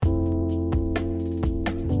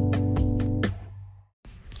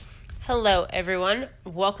Hello, everyone.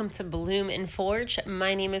 Welcome to Bloom and Forge.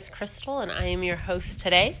 My name is Crystal, and I am your host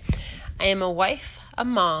today. I am a wife, a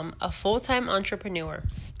mom, a full-time entrepreneur.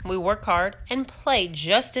 We work hard and play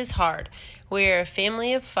just as hard. We are a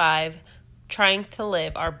family of 5 trying to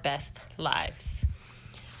live our best lives.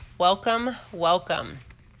 Welcome.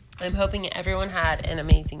 I'm hoping everyone had an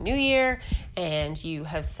amazing new year and you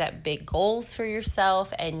have set big goals for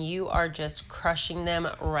yourself and you are just crushing them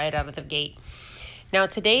right out of the gate. Now,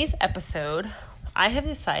 today's episode, I have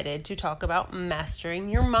decided to talk about mastering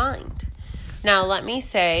your mind. Now, let me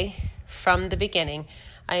say from the beginning,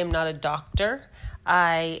 I am not a doctor.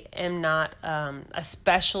 I am not a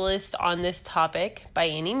specialist on this topic by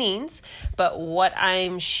any means, but what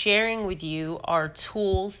I'm sharing with you are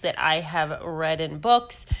tools that I have read in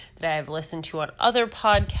books, that I have listened to on other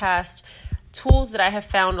podcasts, tools that I have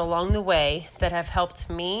found along the way that have helped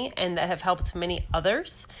me and that have helped many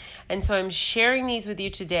others. And so I'm sharing these with you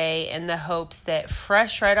today in the hopes that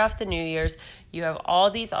fresh right off the New Year's, you have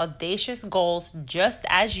all these audacious goals just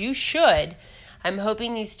as you should. I'm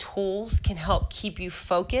hoping these tools can help keep you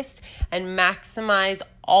focused and maximize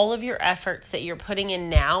all of your efforts that you're putting in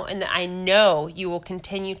now and that I know you will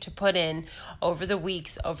continue to put in over the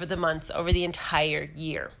weeks, over the months, over the entire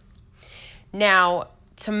year. Now,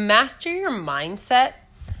 to master your mindset,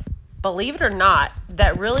 believe it or not,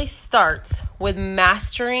 that really starts with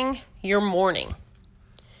mastering your morning.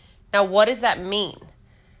 Now, what does that mean?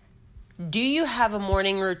 Do you have a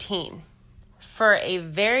morning routine? For a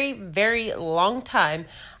very, very long time,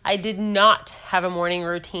 I did not have a morning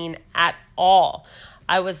routine at all.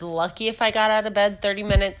 I was lucky if I got out of bed 30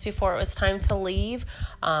 minutes before it was time to leave.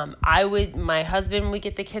 My husband would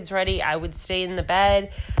get the kids ready. I would stay in the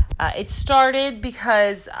bed. It started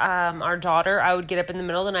because our daughter, I would get up in the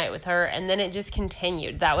middle of the night with her, and then it just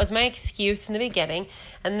continued. That was my excuse in the beginning,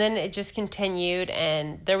 and then it just continued,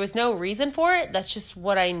 and there was no reason for it. That's just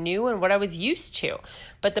what I knew and what I was used to.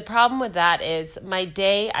 But the problem with that is my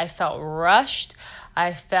day, I felt rushed.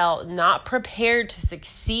 I felt not prepared to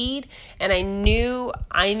succeed, and I knew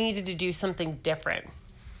I needed to do something different.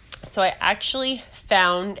 So I actually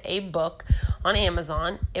found a book on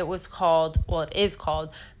Amazon. It is called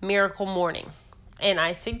Miracle Morning. And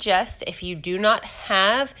I suggest if you do not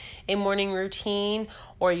have a morning routine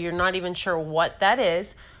or you're not even sure what that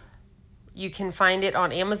is, you can find it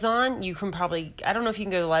on Amazon. You can I don't know if you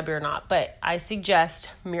can go to the library or not, but I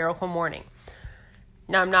suggest Miracle Morning.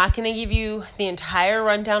 Now, I'm not going to give you the entire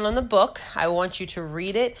rundown on the book. I want you to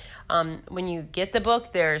read it. When you get the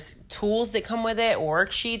book, there's tools that come with it,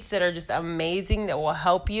 worksheets that are just amazing that will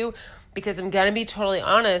help you. Because I'm going to be totally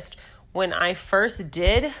honest, when I first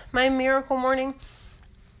did my Miracle Morning,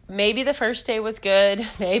 maybe the first day was good,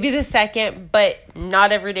 maybe the second, but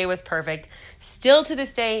not every day was perfect. Still to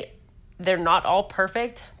this day, they're not all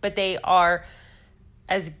perfect, but they are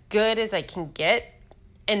as good as I can get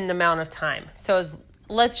in the amount of time. So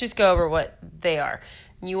let's just go over what they are.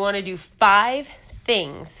 You want to do 5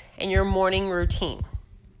 things in your morning routine.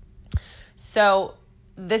 So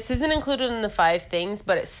this isn't included in the 5 things,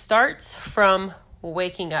 but it starts from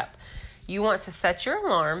waking up. You want to set your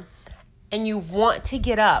alarm and you want to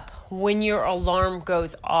get up when your alarm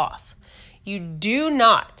goes off. You do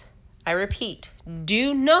not, I repeat,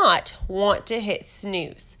 do not want to hit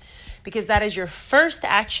snooze, because that is your first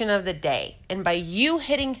action of the day. And by you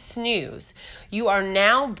hitting snooze, you are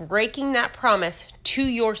now breaking that promise to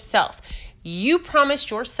yourself. You promised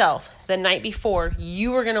yourself the night before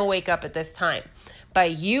you were going to wake up at this time. By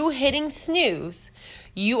you hitting snooze,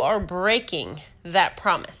 you are breaking that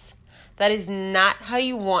promise. That is not how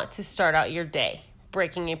you want to start out your day,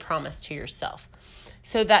 breaking a promise to yourself.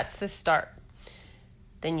 So that's the start.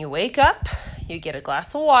 Then you wake up, you get a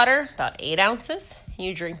glass of water, about 8 ounces,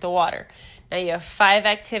 you drink the water. Now you have 5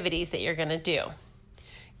 activities that you're going to do.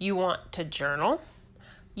 You want to journal,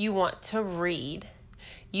 you want to read,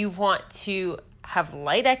 you want to have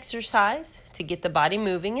light exercise to get the body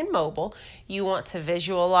moving and mobile, you want to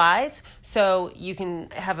visualize so you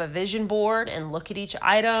can have a vision board and look at each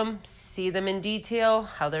item, see them in detail,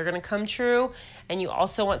 how they're going to come true, and you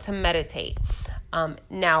also want to meditate.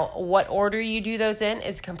 Now, what order you do those in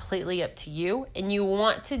is completely up to you, and you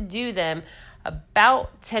want to do them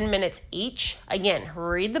about 10 minutes each. Again,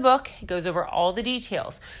 read the book. It goes over all the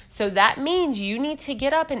details. So that means you need to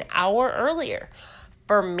get up an hour earlier.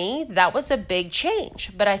 For me, that was a big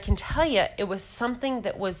change, but I can tell you it was something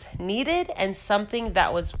that was needed and something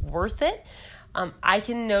that was worth it. I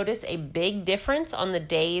can notice a big difference on the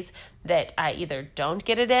days that I either don't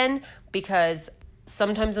get it in, because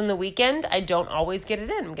sometimes on the weekend, I don't always get it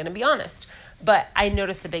in. I'm going to be honest, but I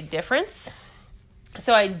notice a big difference.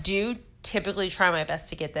 So I do typically try my best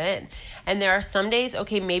to get that in. And there are some days,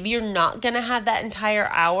 okay, maybe you're not going to have that entire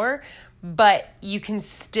hour, but you can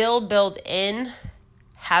still build in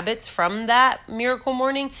habits from that miracle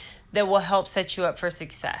morning that will help set you up for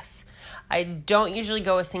success. I don't usually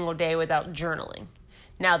go a single day without journaling.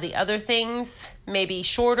 Now, the other things may be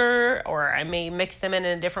shorter, or I may mix them in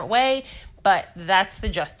a different way, but that's the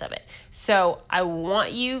gist of it. So I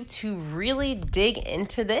want you to really dig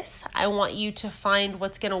into this. I want you to find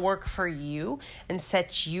what's going to work for you and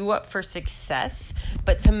set you up for success.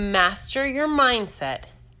 But to master your mindset,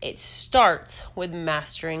 it starts with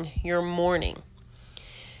mastering your morning.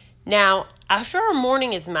 Now, after our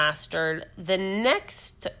morning is mastered, the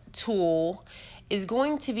next tool is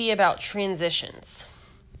going to be about transitions.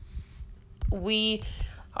 We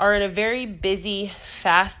are in a very busy,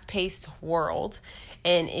 fast-paced world,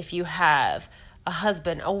 and if you have a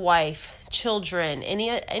husband, a wife, children,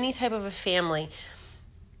 any type of a family,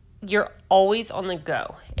 you're always on the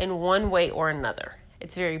go in one way or another.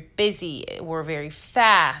 It's very busy. We're very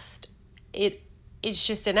fast. It's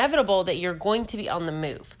just inevitable that you're going to be on the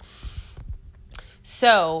move.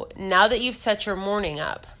 So now that you've set your morning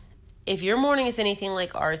up, if your morning is anything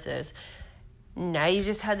like ours is, now you've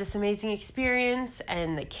just had this amazing experience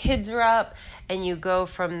and the kids are up and you go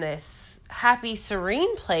from this happy,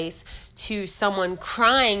 serene place to someone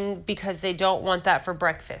crying because they don't want that for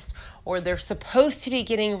breakfast, or they're supposed to be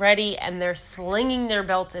getting ready and they're slinging their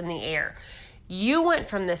belts in the air. You went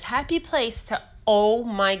from this happy place to, oh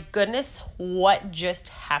my goodness, what just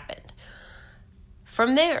happened?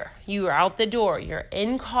 From there, you are out the door, you're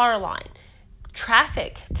in car line.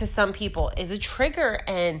 Traffic to some people is a trigger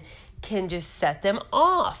and can just set them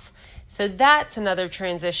off. So that's another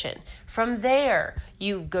transition. From there,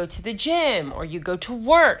 you go to the gym or you go to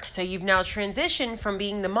work. So you've now transitioned from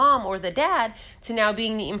being the mom or the dad to now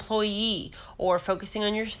being the employee or focusing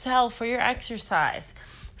on yourself or your exercise.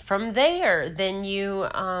 From there, then you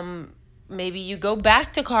maybe you go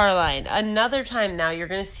back to Carline another time. Now you're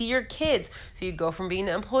going to see your kids. So you go from being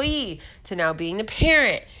the employee to now being the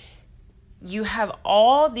parent. You have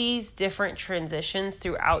all these different transitions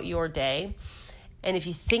throughout your day. And if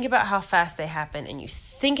you think about how fast they happen and you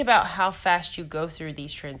think about how fast you go through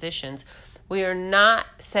these transitions, we are not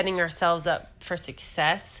setting ourselves up for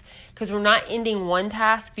success because we're not ending one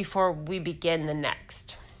task before we begin the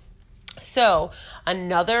next. So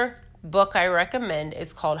another book I recommend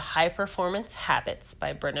is called High Performance Habits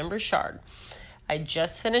by Brendon Burchard. I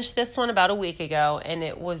just finished this one about a week ago, and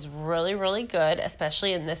it was really, really good,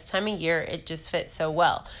 especially in this time of year. It just fits so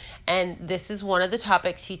well. And this is one of the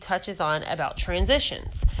topics he touches on about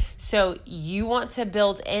transitions. So you want to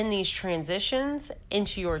build in these transitions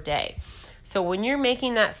into your day. So when you're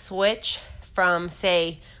making that switch from,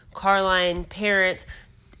 say, Carline parent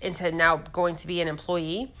into now going to be an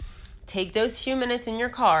employee, take those few minutes in your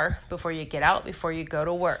car before you get out, before you go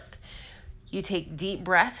to work. You take deep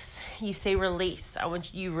breaths. You say release. I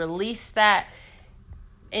want you to release that,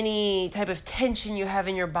 any type of tension you have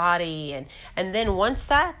in your body. And then once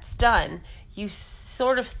that's done, you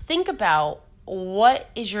sort of think about what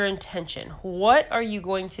is your intention? What are you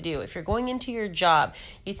going to do? If you're going into your job,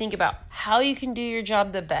 you think about how you can do your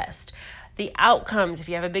job the best. The outcomes, if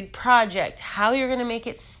you have a big project, how you're going to make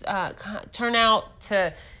it turn out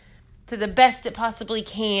to the best it possibly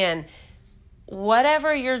can.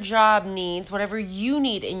 Whatever your job needs, whatever you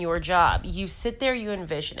need in your job, you sit there, you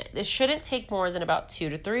envision it. This shouldn't take more than about 2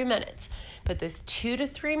 to 3 minutes, but this 2 to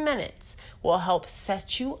 3 minutes will help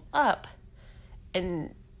set you up,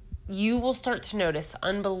 and you will start to notice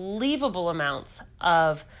unbelievable amounts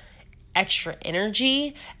of extra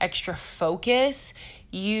energy, extra focus.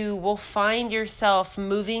 You will find yourself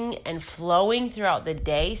moving and flowing throughout the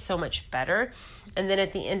day so much better. And then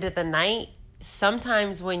at the end of the night,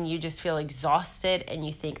 sometimes when you just feel exhausted and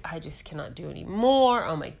you think, I just cannot do any more,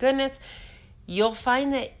 oh my goodness, you'll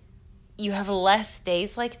find that you have less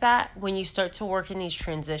days like that when you start to work in these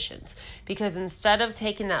transitions. Because instead of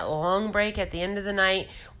taking that long break at the end of the night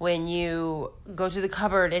when you go to the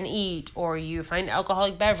cupboard and eat, or you find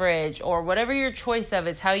alcoholic beverage, or whatever your choice of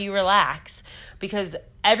is how you relax, because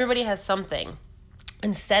everybody has something.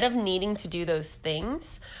 Instead of needing to do those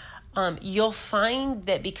things, you'll find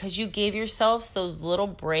that because you gave yourselves those little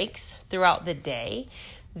breaks throughout the day,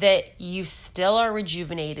 that you still are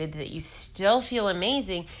rejuvenated, that you still feel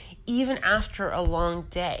amazing even after a long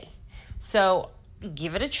day. So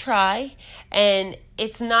give it a try. And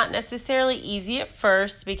it's not necessarily easy at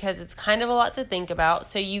first because it's kind of a lot to think about.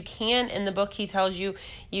 So you can, in the book, he tells you,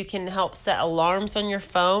 you can help set alarms on your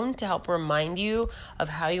phone to help remind you of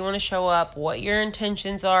how you want to show up, what your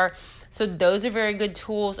intentions are. So those are very good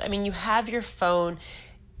tools. I mean, you have your phone.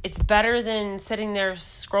 it's better than sitting there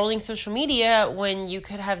scrolling social media when you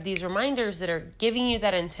could have these reminders that are giving you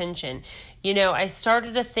that intention. I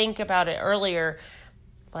started to think about it earlier,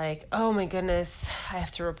 like, oh my goodness, I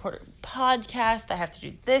have to report a podcast. I have to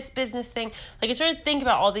do this business thing. Like, I started to think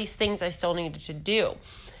about all these things I still needed to do.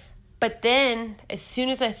 But then as soon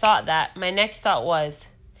as I thought that, my next thought was,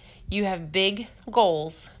 you have big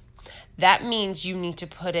goals. That means you need to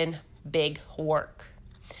put in big work.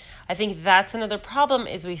 I think that's another problem,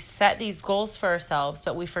 is we set these goals for ourselves,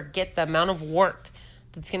 but we forget the amount of work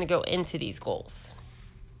that's going to go into these goals.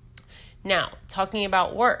 Now, talking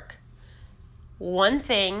about work, one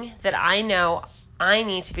thing that I know I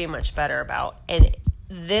need to be much better about, and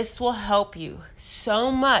this will help you so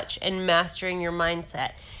much in mastering your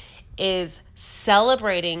mindset, is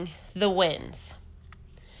celebrating the wins.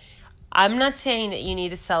 I'm not saying that you need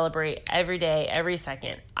to celebrate every day, every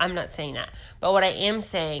second. I'm not saying that. But what I am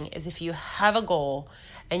saying is, if you have a goal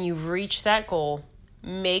and you reach that goal,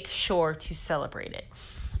 make sure to celebrate it.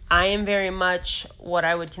 I am very much what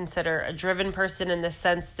I would consider a driven person, in the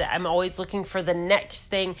sense that I'm always looking for the next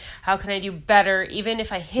thing. How can I do better? Even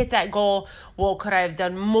if I hit that goal, well, could I have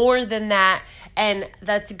done more than that? And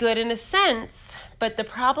that's good in a sense. But the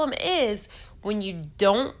problem is, when you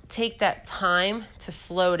don't take that time to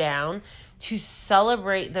slow down, to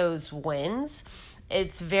celebrate those wins,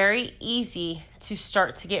 it's very easy to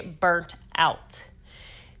start to get burnt out,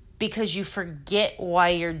 because you forget why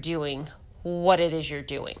you're doing what it is you're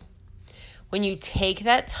doing. When you take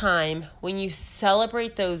that time, when you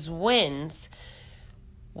celebrate those wins,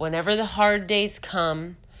 whenever the hard days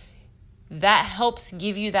come, that helps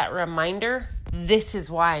give you that reminder, this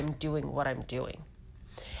is why I'm doing what I'm doing.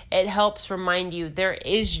 It helps remind you there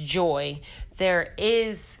is joy. There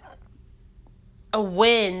is a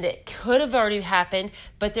win that could have already happened,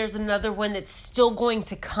 but there's another one that's still going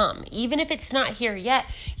to come. Even if it's not here yet,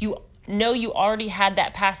 you know you already had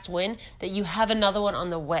that past win, that you have another one on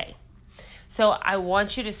the way. So I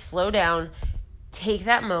want you to slow down, take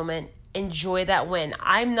that moment, enjoy that win.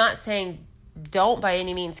 I'm not saying don't by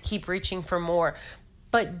any means keep reaching for more,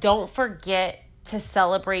 but don't forget to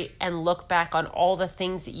celebrate and look back on all the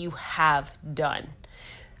things that you have done.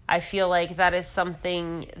 I feel like that is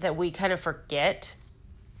something that we kind of forget.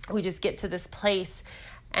 We just get to this place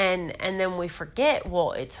and then we forget,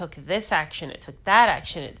 well, it took this action, it took that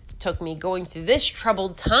action, it took me going through this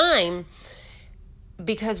troubled time.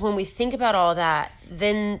 Because when we think about all that,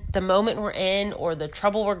 then the moment we're in or the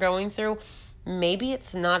trouble we're going through, maybe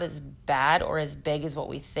it's not as bad or as big as what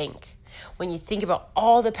we think. When you think about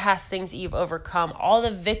all the past things that you've overcome, all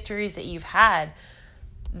the victories that you've had,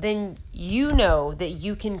 then you know that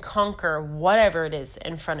you can conquer whatever it is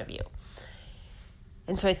in front of you.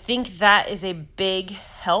 And so I think that is a big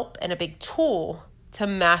help and a big tool to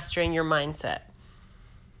mastering your mindset.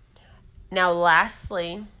 Now,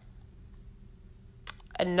 lastly,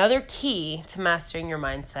 another key to mastering your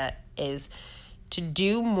mindset is to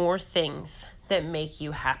do more things that make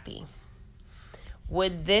you happy.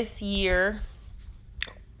 With this year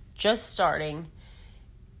just starting,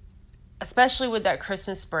 especially with that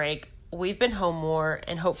Christmas break, we've been home more,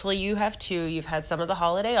 and hopefully you have too. You've had some of the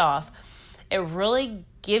holiday off. It really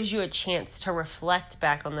gives you a chance to reflect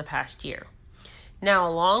back on the past year. Now,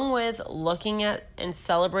 along with looking at and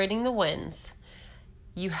celebrating the wins,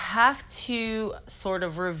 you have to sort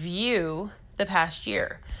of review the past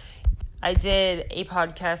year. I did a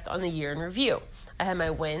podcast on the year in review. I had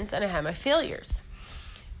my wins and I had my failures.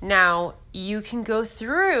 Now, you can go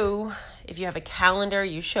through, if you have a calendar,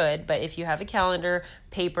 you should, but if you have a calendar,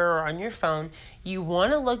 paper, or on your phone, you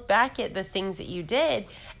want to look back at the things that you did,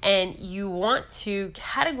 and you want to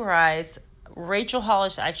categorize. Rachel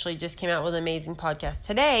Hollis actually just came out with an amazing podcast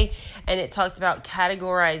today, and it talked about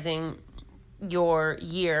categorizing your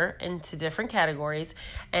year into different categories.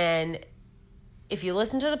 And if you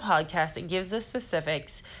listen to the podcast, it gives the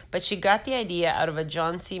specifics, but she got the idea out of a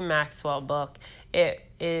John C. Maxwell book. It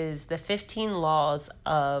is The 15 Laws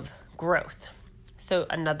of Growth. So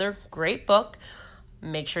another great book.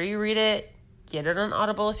 Make sure you read it. Get it on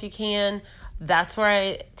Audible if you can. That's where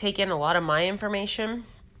I take in a lot of my information.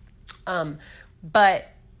 But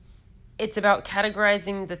it's about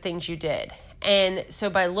categorizing the things you did. And so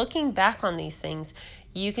by looking back on these things,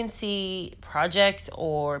 you can see projects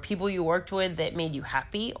or people you worked with that made you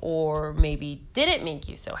happy or maybe didn't make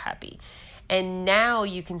you so happy. And now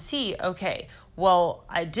you can see, okay, well,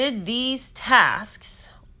 I did these tasks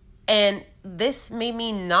and this made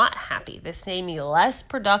me not happy. This made me less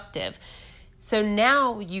productive. So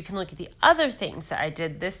now you can look at the other things that I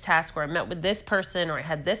did this task where I met with this person or I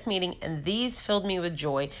had this meeting and these filled me with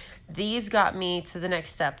joy. These got me to the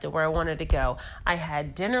next step to where I wanted to go. I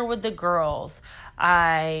had dinner with the girls.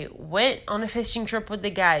 I went on a fishing trip with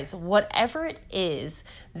the guys. Whatever it is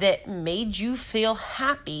that made you feel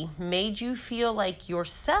happy, made you feel like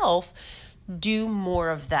yourself, do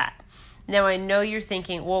more of that. Now I know you're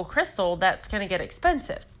thinking, well, Crystal, that's going to get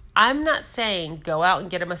expensive. I'm not saying go out and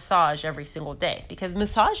get a massage every single day because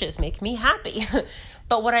massages make me happy.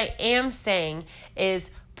 But what I am saying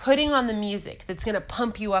is putting on the music that's going to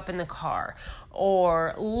pump you up in the car,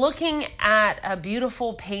 or looking at a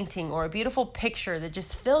beautiful painting or a beautiful picture that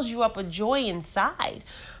just fills you up with joy inside.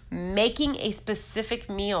 Making a specific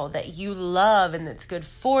meal that you love and that's good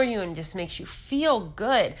for you and just makes you feel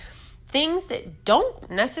good. Things that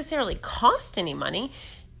don't necessarily cost any money.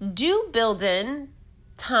 Do build in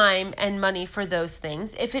time and money for those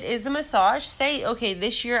things. If it is a massage, say, okay,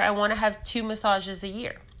 this year I want to have 2 massages a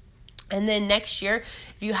year. And then next year,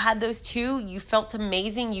 if you had those 2, you felt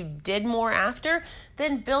amazing, you did more after,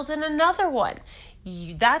 then build in another one.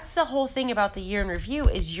 That's the whole thing about the year in review,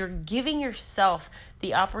 is you're giving yourself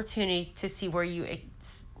the opportunity to see where you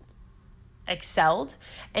excelled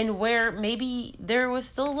and where maybe there was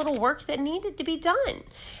still a little work that needed to be done.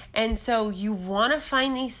 And so you want to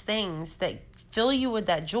find these things that fill you with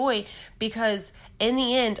that joy, because in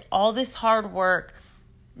the end, all this hard work,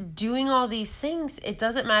 doing all these things, it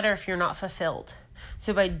doesn't matter if you're not fulfilled.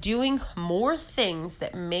 So by doing more things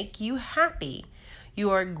that make you happy,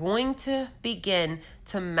 you are going to begin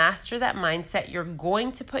to master that mindset. You're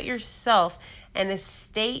going to put yourself in a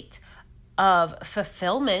state of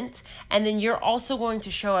fulfillment, and then you're also going to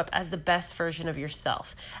show up as the best version of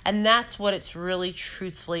yourself. And that's what it's really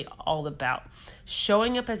truthfully all about.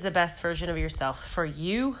 Showing up as the best version of yourself for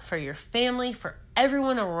you, for your family, for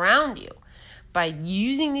everyone around you. By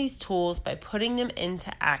using these tools, by putting them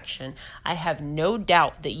into action, I have no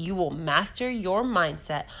doubt that you will master your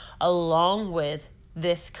mindset along with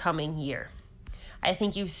this coming year. I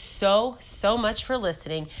thank you so much for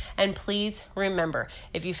listening. And please remember,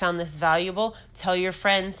 if you found this valuable, tell your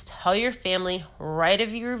friends, tell your family, write a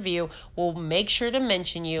review. We'll make sure to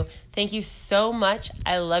mention you. Thank you so much.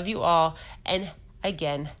 I love you all. And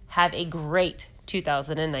again, have a great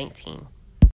 2019.